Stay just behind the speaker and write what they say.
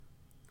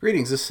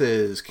Greetings, this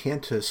is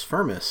Cantus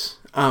Firmus.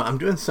 I'm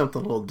doing something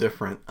a little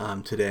different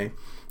today.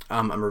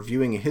 I'm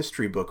reviewing a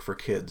history book for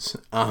kids,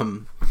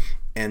 and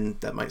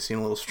that might seem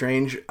a little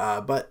strange,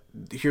 but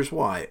here's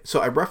why. So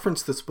I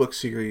referenced this book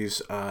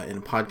series in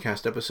a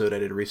podcast episode I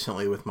did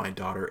recently with my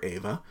daughter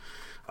Ava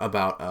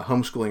about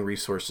homeschooling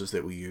resources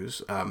that we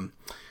use.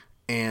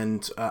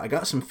 And I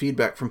got some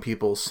feedback from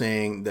people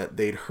saying that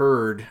they'd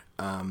heard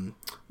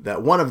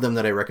that one of them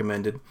that I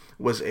recommended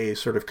was a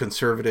sort of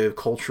conservative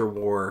culture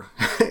war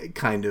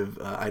kind of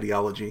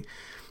ideology,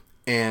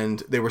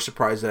 and they were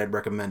surprised that I'd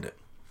recommend it.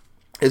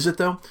 Is it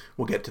though?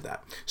 We'll get to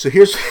that. So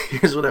here's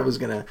what I was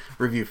gonna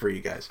review for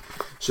you guys.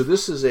 So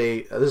this is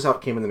how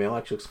it came in the mail.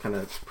 Actually,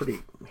 it's pretty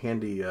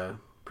handy,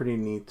 pretty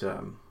neat.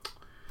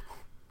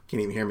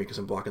 Can't even hear me because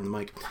I'm blocking the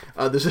mic.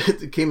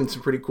 It came in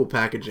some pretty cool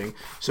packaging.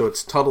 So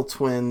it's Tuttle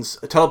Twins,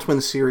 a Tuttle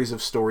Twins series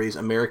of stories,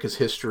 America's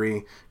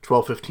History,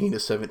 1215 to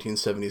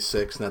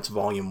 1776, and that's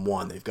volume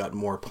 1. They've got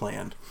more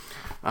planned.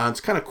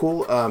 It's kind of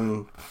cool.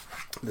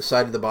 The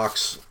side of the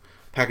box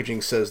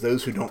packaging says,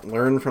 "Those who don't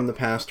learn from the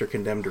past are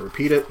condemned to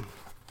repeat it."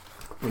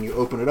 When you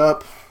open it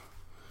up,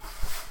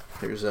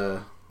 there's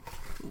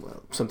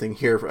something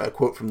here, a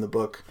quote from the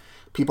book.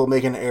 "People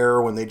make an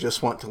error when they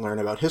just want to learn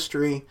about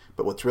history,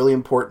 but what's really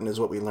important is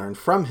what we learn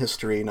from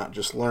history, not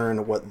just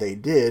learn what they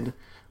did,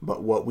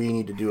 but what we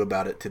need to do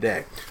about it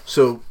today."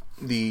 So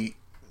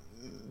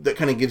that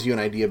kind of gives you an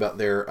idea about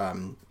their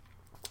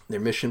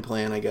mission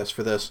plan, I guess,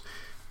 for this.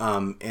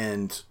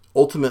 And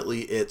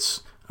ultimately,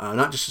 it's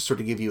not just to sort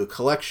of give you a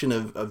collection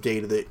of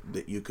data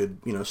that you could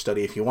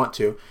study if you want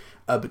to,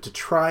 but to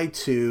try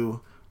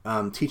to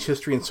teach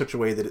history in such a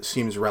way that it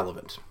seems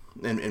relevant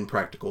and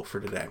practical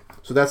for today.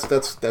 So that's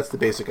the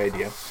basic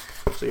idea.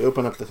 So you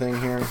open up the thing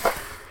here,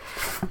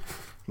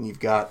 and you've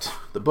got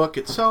the book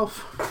itself,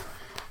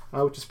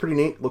 which is pretty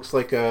neat. Looks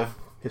like a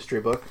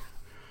history book,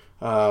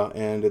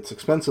 and it's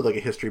expensive like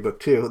a history book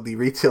too. The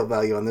retail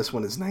value on this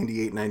one is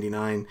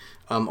 $98.99,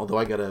 although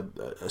I got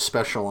a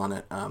special on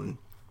it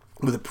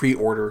with a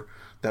pre-order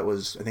that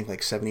was, I think,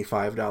 like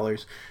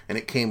 $75, and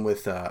it came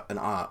with an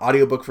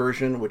audiobook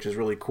version, which is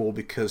really cool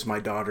because my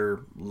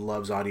daughter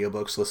loves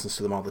audiobooks, listens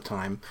to them all the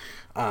time,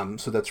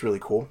 so that's really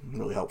cool,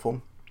 really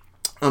helpful.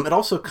 It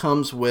also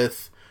comes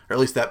with, or at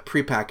least that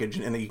pre-package,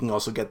 and you can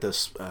also get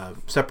this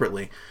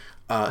separately,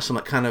 some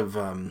kind of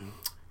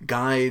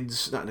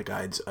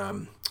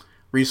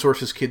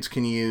resources kids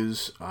can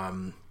use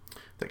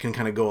that can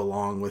kind of go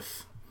along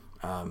with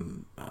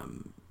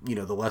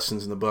the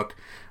lessons in the book.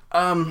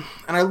 And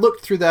I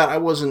looked through that. I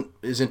wasn't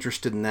as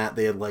interested in that.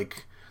 They had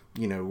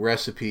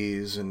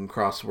recipes and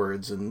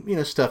crosswords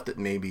and stuff that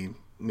maybe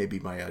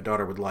my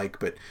daughter would like,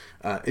 but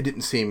it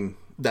didn't seem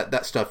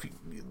that stuff,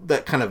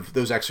 that kind of,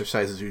 those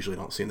exercises usually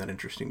don't seem that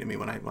interesting to me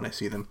when I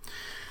see them.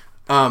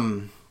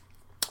 But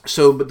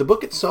the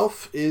book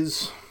itself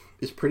is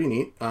pretty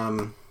neat.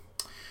 We're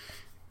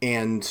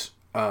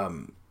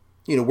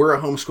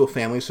a homeschool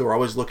family, so we're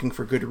always looking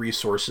for good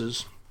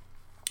resources.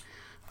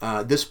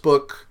 This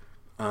book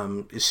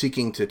is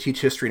seeking to teach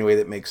history in a way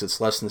that makes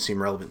its lessons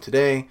seem relevant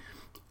today,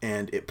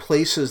 and it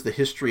places the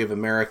history of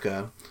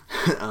America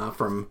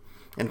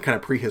and kind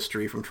of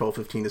prehistory from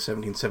 1215 to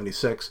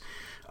 1776.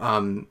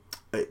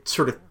 It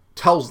sort of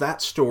tells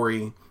that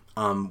story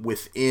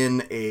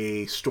within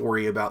a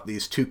story about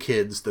these two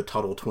kids, the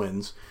Tuttle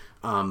twins,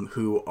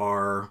 who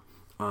are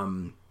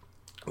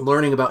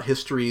learning about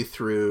history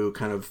through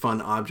kind of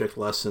fun object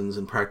lessons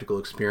and practical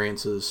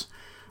experiences.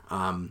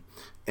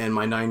 And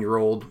my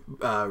 9-year-old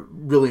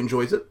really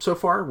enjoys it so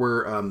far.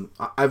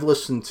 I've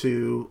listened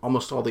to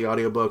almost all the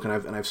audiobook, and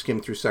I've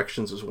skimmed through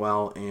sections as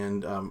well.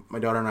 And my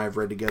daughter and I have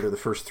read together the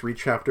first 3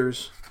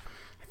 chapters.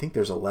 I think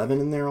there's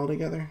 11 in there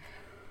altogether.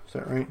 Is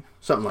that right?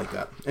 Something like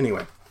that.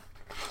 Anyway,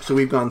 so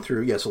we've gone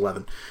through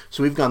 11.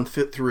 So we've gone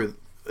through,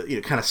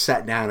 kind of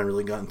sat down and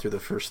really gotten through the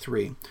first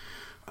 3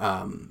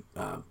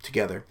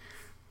 together.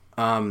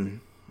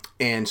 And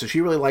so she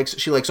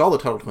likes all the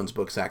Tuttle Twins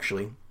books,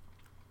 actually.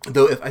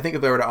 Though if I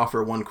were to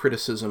offer one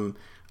criticism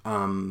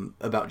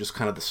about just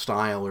kind of the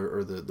style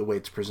or the way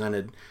it's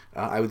presented,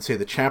 I would say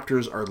the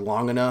chapters are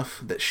long enough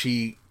that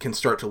she can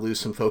start to lose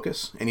some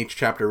focus, and each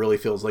chapter really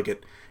feels like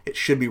it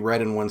should be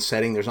read in one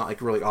setting. There's not like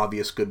really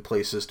obvious good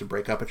places to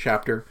break up a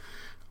chapter,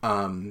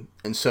 and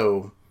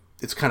so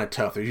it's kind of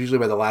tough. There's usually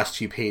by the last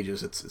few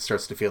pages it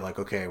starts to feel like,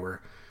 okay, we're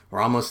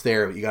almost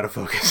there, but you got to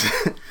focus.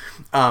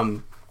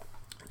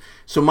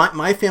 So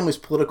my family's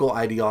political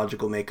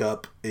ideological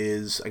makeup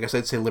is, I guess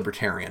I'd say,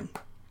 libertarian.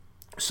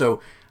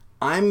 So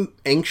I'm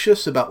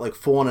anxious about like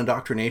full-on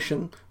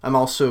indoctrination. I'm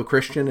also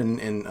Christian,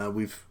 and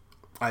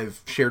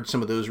I've shared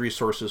some of those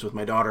resources with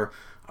my daughter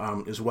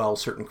as well,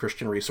 certain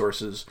Christian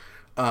resources.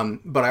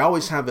 But I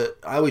always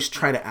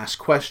try to ask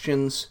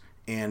questions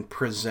and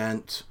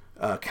present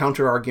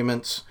counter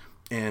arguments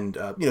and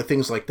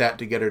things like that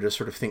to get her to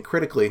sort of think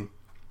critically,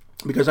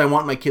 because I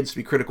want my kids to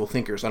be critical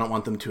thinkers. I don't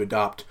want them to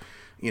adopt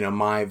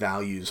my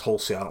values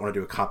wholesale. I don't want to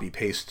do a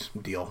copy-paste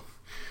deal.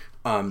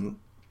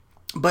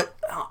 But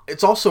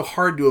it's also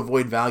hard to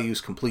avoid values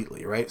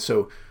completely, right?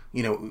 So,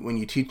 when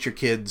you teach your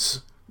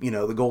kids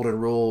the golden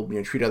rule,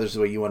 treat others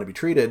the way you want to be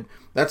treated,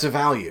 that's a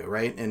value,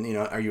 right? And,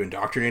 are you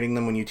indoctrinating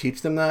them when you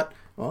teach them that?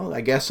 Well,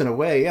 I guess in a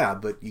way, yeah,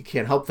 but you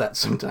can't help that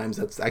sometimes.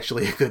 That's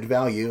actually a good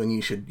value, and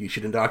you should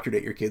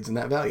indoctrinate your kids in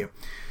that value.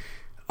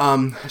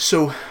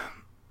 So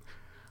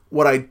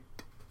what I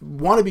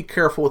want to be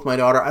careful with my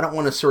daughter, I don't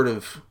want to sort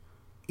of,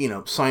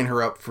 sign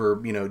her up for,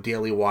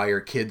 Daily Wire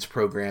kids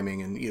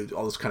programming and,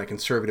 all this kind of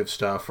conservative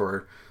stuff,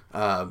 or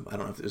I don't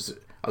know if there's,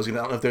 I don't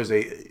know if there's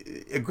a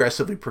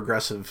aggressively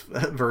progressive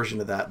version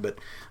of that, but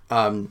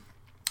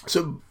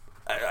so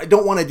I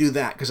don't want to do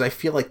that because I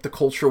feel like the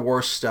culture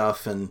war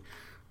stuff and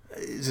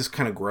is just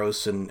kind of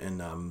gross and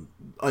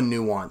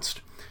unnuanced.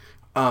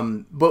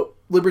 But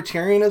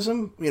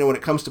libertarianism, when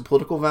it comes to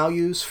political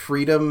values,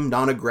 freedom,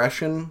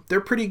 non-aggression,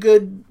 they're pretty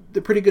good.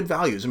 They're pretty good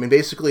values. I mean,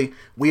 basically,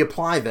 we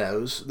apply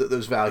those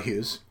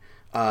values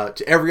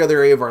to every other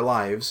area of our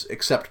lives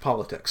except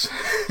politics.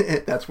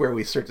 That's where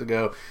we start to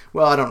go,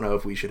 well, I don't know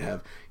if we should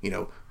have,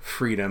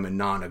 freedom and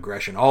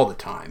non-aggression all the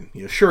time.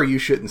 Sure, you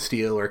shouldn't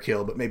steal or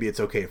kill, but maybe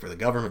it's okay for the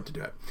government to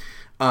do it.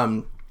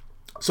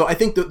 So I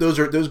think that those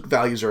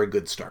values are a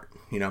good start,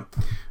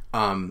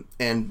 and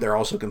they're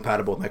also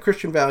compatible with my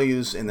Christian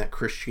values, and that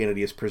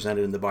Christianity is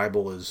presented in the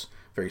Bible as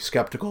very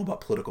skeptical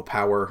about political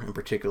power and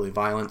particularly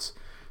violence.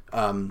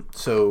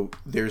 So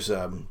there's,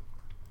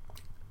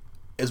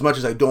 as much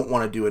as I don't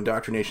want to do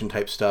indoctrination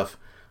type stuff,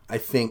 I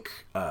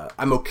think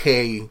I'm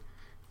okay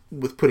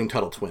with putting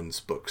Tuttle Twins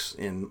books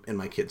in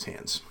my kids'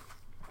 hands.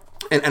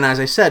 And as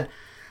I said,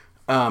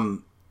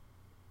 I'm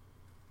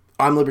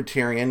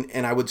libertarian,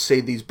 and I would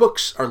say these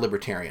books are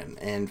libertarian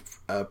and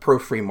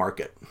pro-free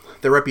market.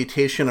 Their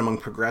reputation among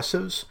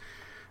progressives,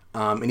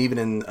 and even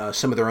in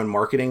some of their own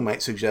marketing,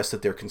 might suggest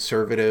that they're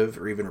conservative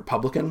or even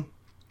Republican,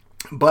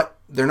 but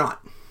they're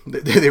not.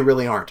 They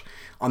really aren't.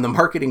 On the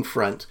marketing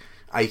front,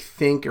 I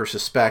think or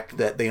suspect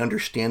that they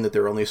understand that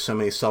there are only so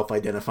many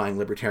self-identifying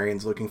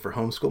libertarians looking for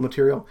homeschool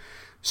material.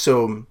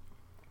 So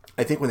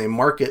I think when they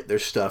market their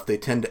stuff, they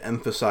tend to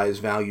emphasize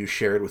values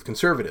shared with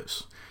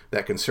conservatives,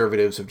 that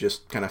conservatives have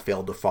just kind of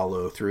failed to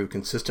follow through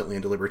consistently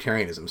into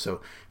libertarianism.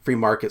 So free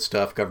market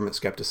stuff, government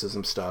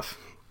skepticism stuff,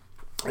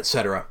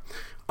 etc.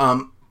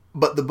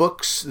 But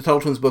the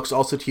Tuttle Twins books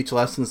also teach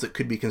lessons that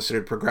could be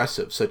considered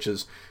progressive, such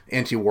as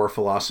anti-war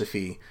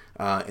philosophy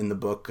in the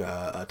book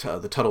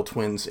The Tuttle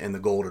Twins and the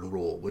Golden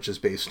Rule, which is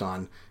based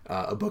on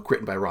a book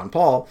written by Ron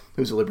Paul,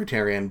 who's a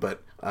libertarian,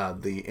 but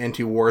the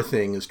anti-war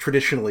thing is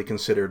traditionally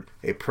considered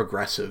a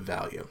progressive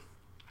value.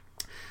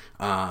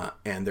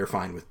 And they're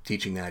fine with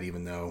teaching that,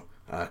 even though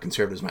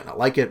conservatives might not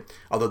like it.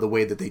 Although the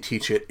way that they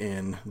teach it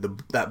in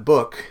that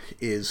book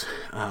is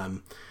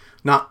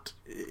not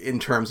in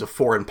terms of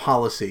foreign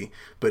policy,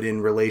 but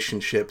in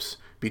relationships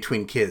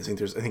between kids.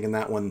 I think in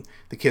that one,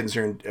 the kids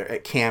are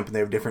at camp and they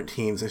have different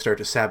teams. They start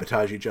to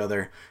sabotage each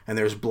other, and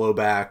there's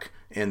blowback,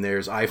 and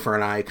there's eye for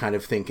an eye kind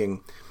of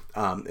thinking.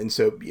 And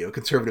so,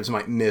 conservatives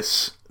might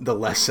miss the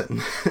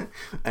lesson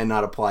and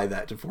not apply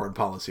that to foreign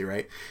policy,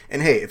 right?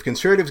 And hey, if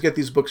conservatives get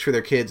these books for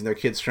their kids and their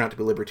kids turn out to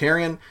be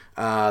libertarian,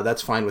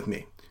 that's fine with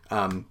me.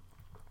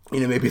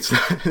 Maybe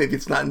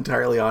it's not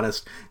entirely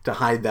honest to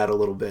hide that a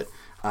little bit,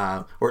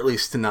 or at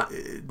least to not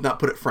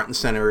put it front and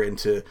center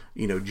into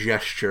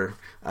gesture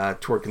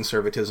toward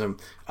conservatism.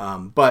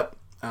 But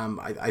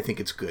I think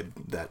it's good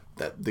that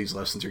these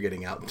lessons are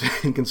getting out,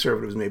 and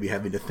conservatives may be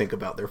having to think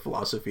about their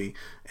philosophy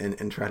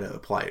and try to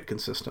apply it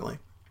consistently.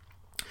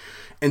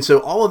 And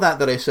so all of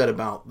that I said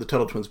about the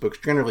Tuttle Twins books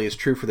generally is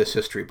true for this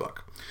history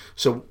book.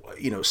 So,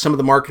 some of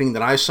the marketing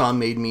that I saw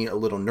made me a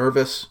little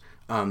nervous,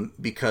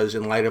 because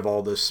in light of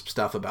all this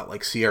stuff about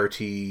like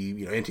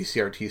CRT,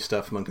 anti-CRT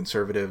stuff among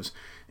conservatives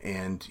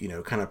and,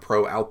 kind of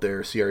pro-out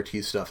there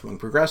CRT stuff among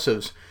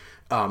progressives,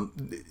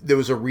 there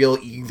was a real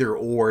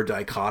either-or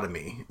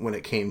dichotomy when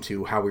it came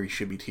to how we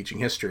should be teaching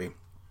history.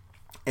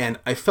 And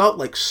I felt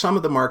like some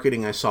of the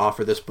marketing I saw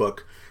for this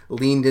book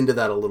leaned into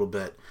that a little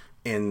bit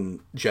and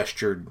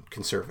gestured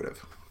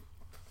conservative.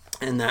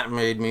 And that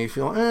made me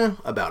feel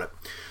about it.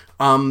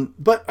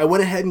 But I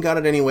went ahead and got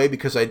it anyway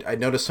because I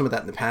noticed some of that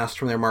in the past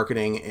from their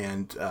marketing,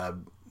 and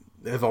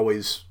have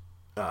always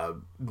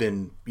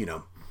been,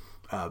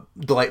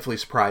 delightfully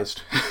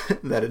surprised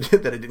that it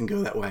didn't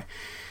go that way.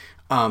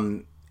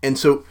 And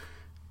so,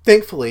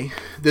 thankfully,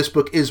 this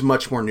book is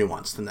much more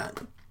nuanced than that.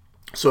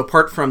 So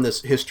apart from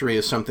this history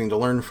is something to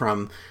learn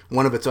from,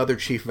 one of its other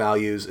chief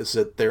values is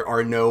that there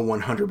are no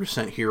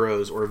 100%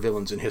 heroes or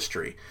villains in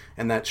history.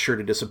 And that's sure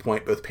to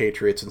disappoint both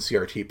patriots and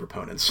CRT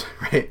proponents,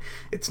 right?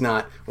 It's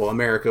not, well,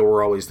 America,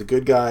 we're always the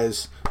good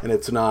guys, and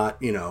it's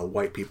not,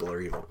 white people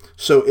are evil.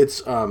 So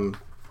it's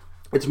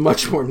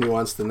much more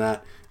nuanced than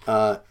that.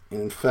 And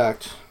in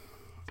fact,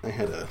 let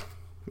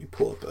me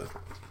pull up a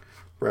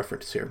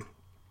reference here.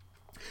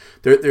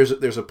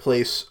 There's a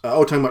place,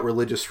 talking about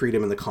religious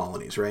freedom in the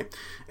colonies, right?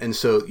 And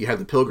so you have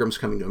the Pilgrims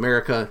coming to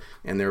America,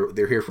 and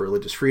they're here for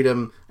religious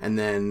freedom, and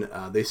then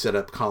they set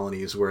up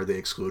colonies where they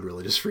exclude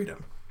religious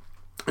freedom.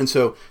 And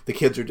so the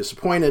kids are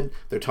disappointed.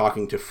 They're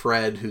talking to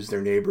Fred, who's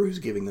their neighbor, who's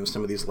giving them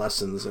some of these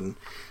lessons, and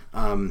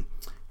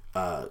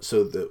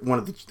so one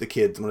of the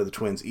kids, one of the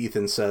twins,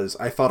 Ethan, says,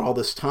 "I thought all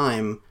this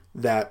time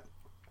that,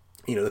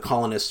 the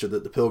colonists or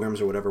the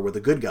pilgrims or whatever were the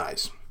good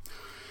guys."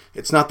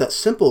 "It's not that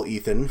simple,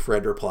 Ethan,"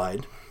 Fred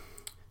replied.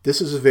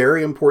 "This is a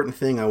very important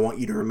thing I want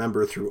you to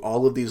remember through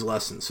all of these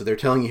lessons." So they're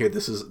telling you here,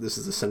 this is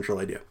the central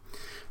idea.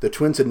 The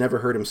twins had never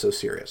heard him so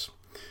serious.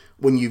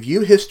 "When you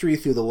view history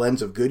through the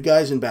lens of good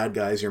guys and bad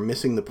guys, you're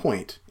missing the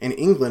point. In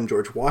England,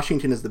 George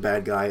Washington is the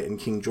bad guy and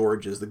King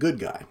George is the good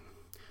guy."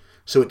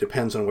 "So it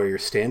depends on where you're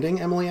standing?"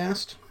 Emily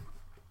asked.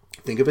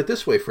 "Think of it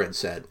this way," Fred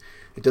said.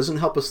 "It doesn't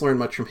help us learn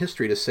much from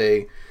history to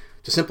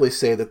simply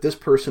say that this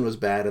person was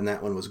bad and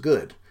that one was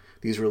good.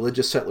 These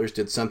religious settlers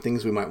did some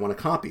things we might want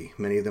to copy.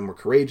 Many of them were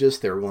courageous.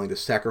 They were willing to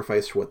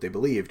sacrifice for what they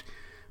believed.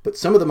 But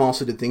some of them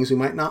also did things we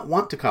might not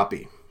want to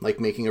copy, like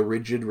making a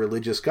rigid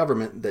religious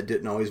government that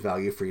didn't always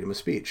value freedom of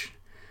speech.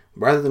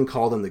 Rather than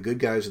call them the good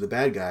guys or the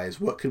bad guys,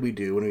 what could we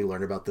do when we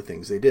learn about the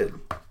things they did?"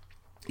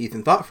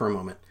 Ethan thought for a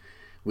moment.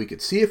 "We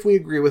could see if we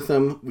agree with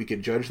them. We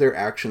could judge their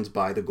actions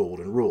by the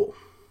golden rule."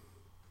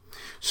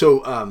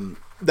 So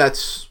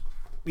that's,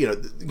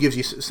 gives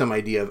you some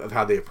idea of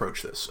how they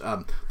approach this.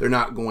 They're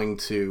not going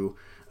to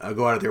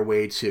go out of their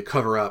way to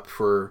cover up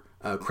for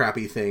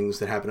crappy things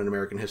that happen in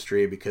American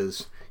history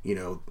because,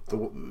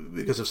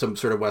 because of some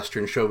sort of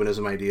Western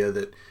chauvinism idea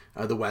that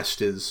the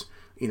West is,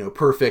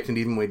 perfect, and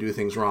even when we do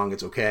things wrong,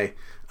 it's okay.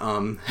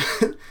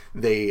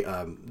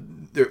 They're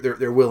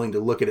willing to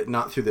look at it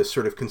not through this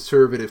sort of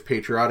conservative,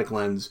 patriotic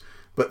lens,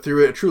 but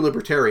through a true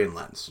libertarian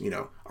lens.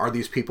 Are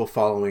these people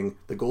following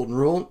the golden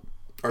rule?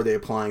 Are they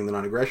applying the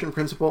non-aggression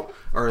principle?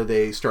 Or are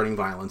they starting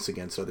violence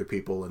against other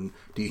people and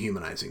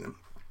dehumanizing them?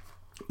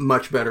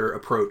 Much better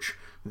approach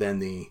than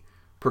the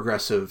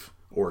progressive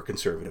or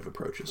conservative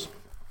approaches.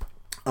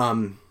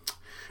 And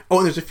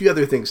there's a few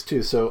other things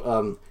too.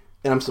 So,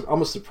 and I'm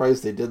almost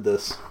surprised they did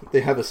this.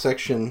 They have a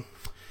section,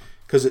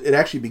 because it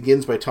actually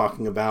begins by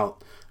talking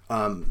about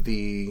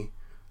the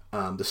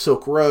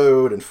Silk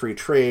Road and free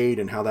trade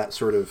and how that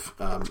sort of,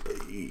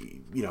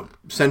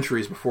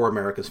 centuries before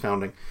America's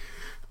founding,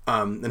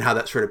 and how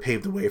that sort of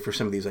paved the way for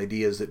some of these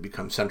ideas that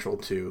become central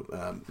to,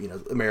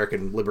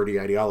 American liberty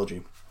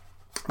ideology.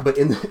 But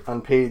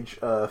on page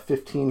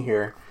 15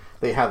 here,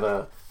 they have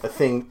a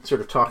thing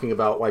sort of talking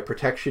about why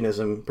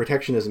protectionism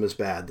is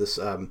bad. This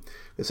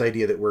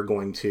idea that we're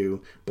going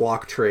to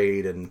block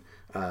trade and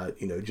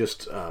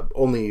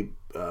only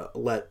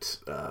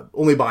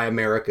buy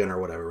American or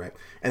whatever, right?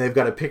 And they've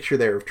got a picture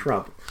there of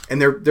Trump, and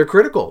they're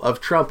critical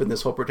of Trump and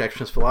this whole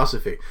protectionist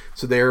philosophy.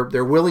 So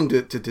they're willing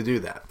to do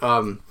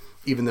that,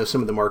 even though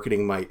some of the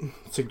marketing might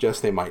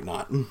suggest they might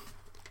not.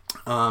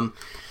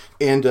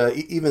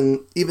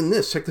 Even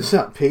this, check this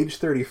out, page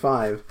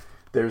 35.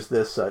 There's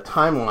this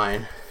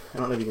timeline. I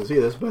don't know if you can see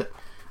this, but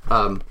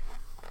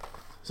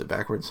is it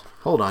backwards?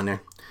 Hold on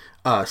there.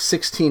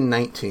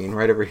 1619,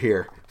 right over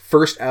here.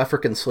 First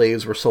African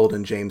slaves were sold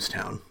in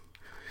Jamestown.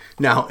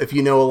 Now, if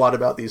you know a lot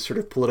about these sort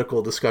of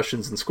political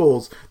discussions in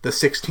schools, the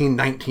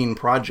 1619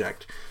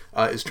 Project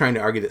is trying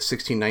to argue that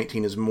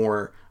 1619 is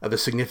more of a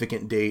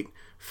significant date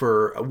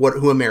for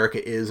who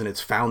America is and its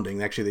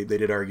founding. Actually, they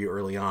did argue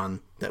early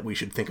on that we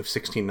should think of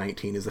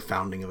 1619 as the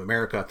founding of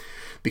America,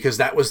 because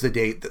that was the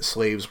date that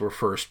slaves were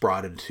first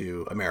brought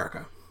into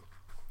America,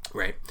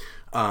 right?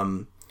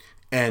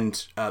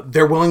 And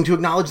they're willing to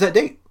acknowledge that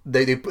date.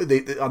 They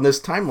on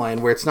this timeline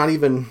where it's not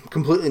even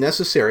completely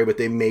necessary, but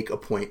they make a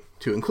point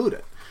to include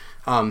it,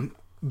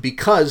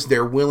 because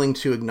they're willing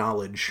to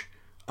acknowledge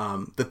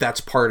that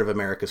that's part of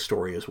America's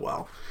story as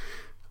well.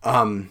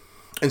 And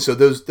so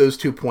those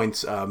 2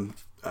 points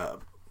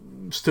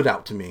stood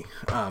out to me.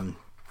 And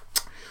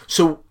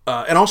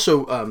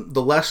also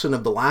the lesson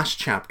of the last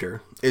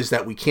chapter is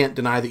that we can't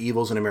deny the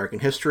evils in American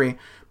history,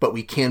 but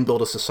we can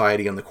build a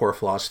society on the core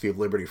philosophy of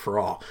liberty for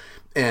all.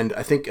 And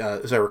I think,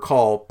 as I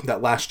recall,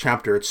 that last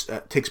chapter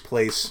takes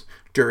place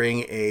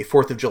during a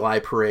 4th of July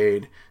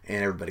parade,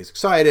 and everybody's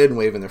excited and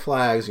waving their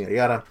flags, yada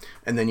yada.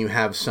 And then you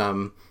have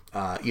some,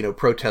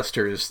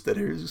 protesters that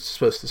are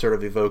supposed to sort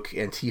of evoke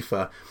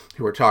Antifa,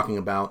 who are talking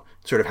about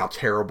sort of how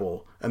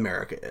terrible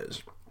America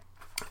is.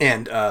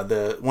 And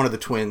one of the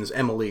twins,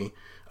 Emily,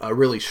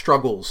 really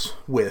struggles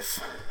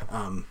with,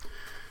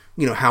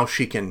 how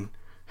she can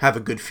have a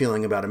good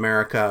feeling about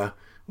America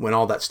when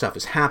all that stuff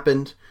has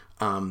happened,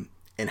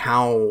 and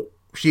how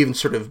she even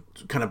sort of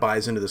kind of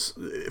buys into this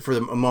for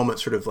a moment,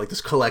 sort of like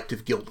this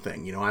collective guilt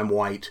thing. I'm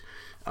white,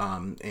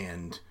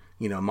 and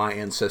my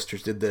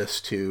ancestors did this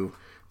to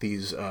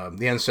these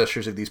the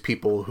ancestors of these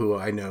people who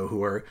I know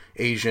who are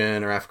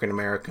Asian or African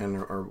American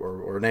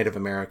or Native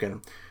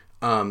American,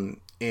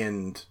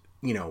 and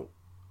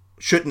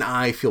shouldn't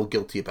I feel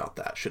guilty about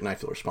that? Shouldn't I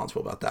feel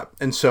responsible about that?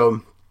 And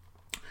so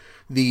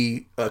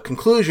the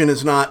conclusion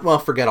is not, well,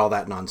 forget all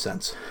that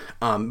nonsense,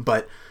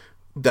 but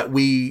that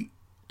we,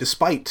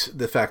 despite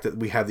the fact that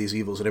we have these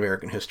evils in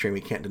American history and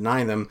we can't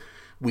deny them,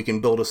 we can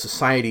build a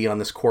society on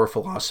this core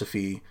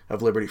philosophy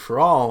of liberty for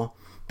all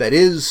that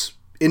is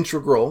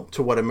integral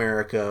to what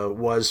America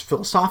was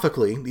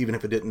philosophically, even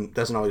if it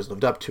doesn't always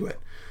lived up to it.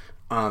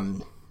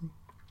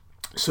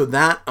 So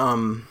that,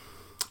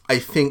 I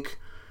think,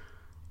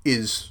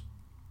 is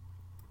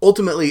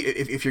ultimately,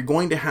 if you're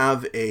going to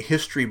have a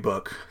history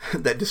book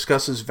that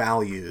discusses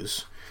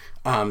values,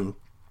 and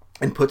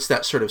puts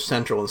that sort of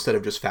central instead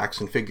of just facts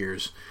and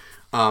figures,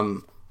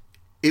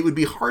 it would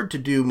be hard to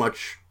do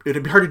much. It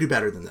would be hard to do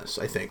better than this,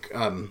 I think.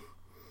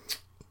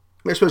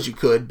 I suppose you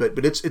could,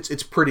 but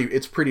it's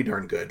pretty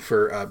darn good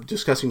for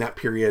discussing that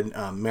period,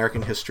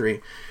 American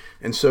history,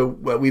 and so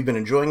we've been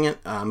enjoying it.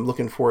 I'm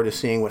looking forward to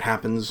seeing what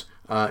happens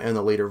in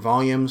the later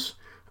volumes.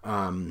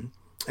 And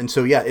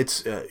so, yeah,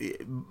 it's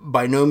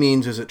by no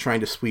means is it trying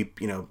to sweep,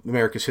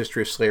 America's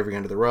history of slavery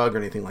under the rug or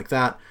anything like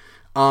that.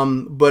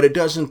 But it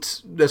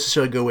doesn't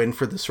necessarily go in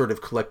for the sort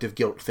of collective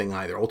guilt thing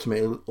either.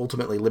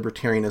 Ultimately,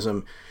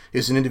 libertarianism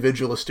is an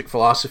individualistic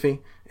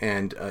philosophy,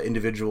 and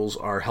individuals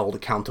are held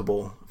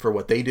accountable for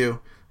what they do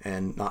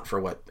and not for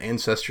what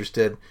ancestors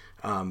did.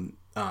 And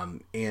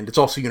it's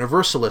also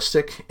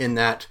universalistic in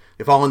that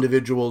if all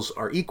individuals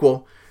are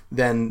equal,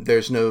 then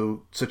there's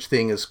no such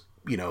thing as,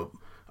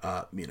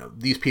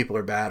 these people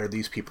are bad or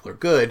these people are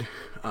good.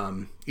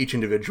 Each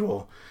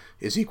individual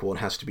is equal and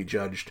has to be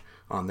judged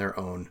on their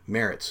own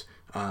merits,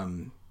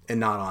 and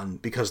not on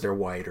because they're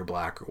white or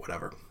black or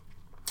whatever.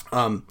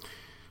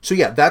 So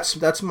yeah,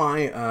 that's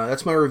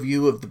my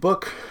review of the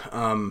book.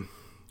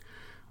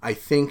 I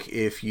think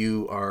if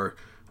you are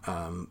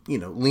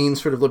lean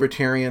sort of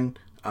libertarian,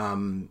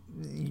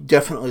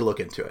 definitely look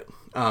into it.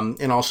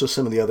 And also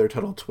some of the other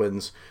Tuttle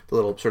Twins, the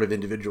little sort of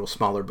individual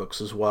smaller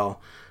books as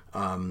well,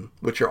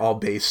 which are all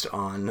based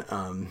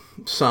on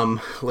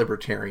some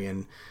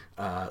libertarian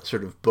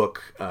sort of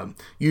book,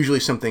 usually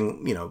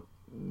something,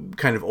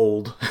 kind of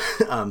old,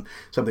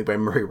 something by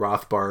Murray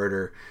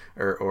Rothbard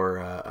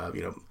or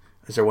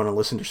is there one on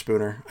Lysander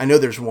Spooner? I know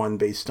there's one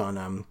based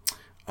on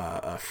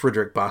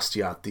Frédéric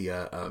Bastiat,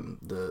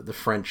 the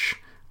French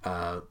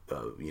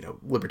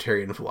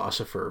libertarian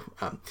philosopher.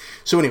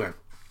 So anyway,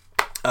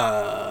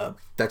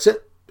 that's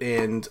it.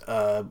 And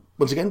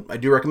once again, I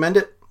do recommend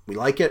it. We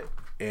like it.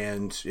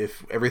 And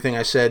if everything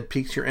I said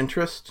piques your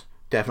interest,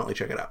 definitely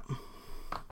check it out.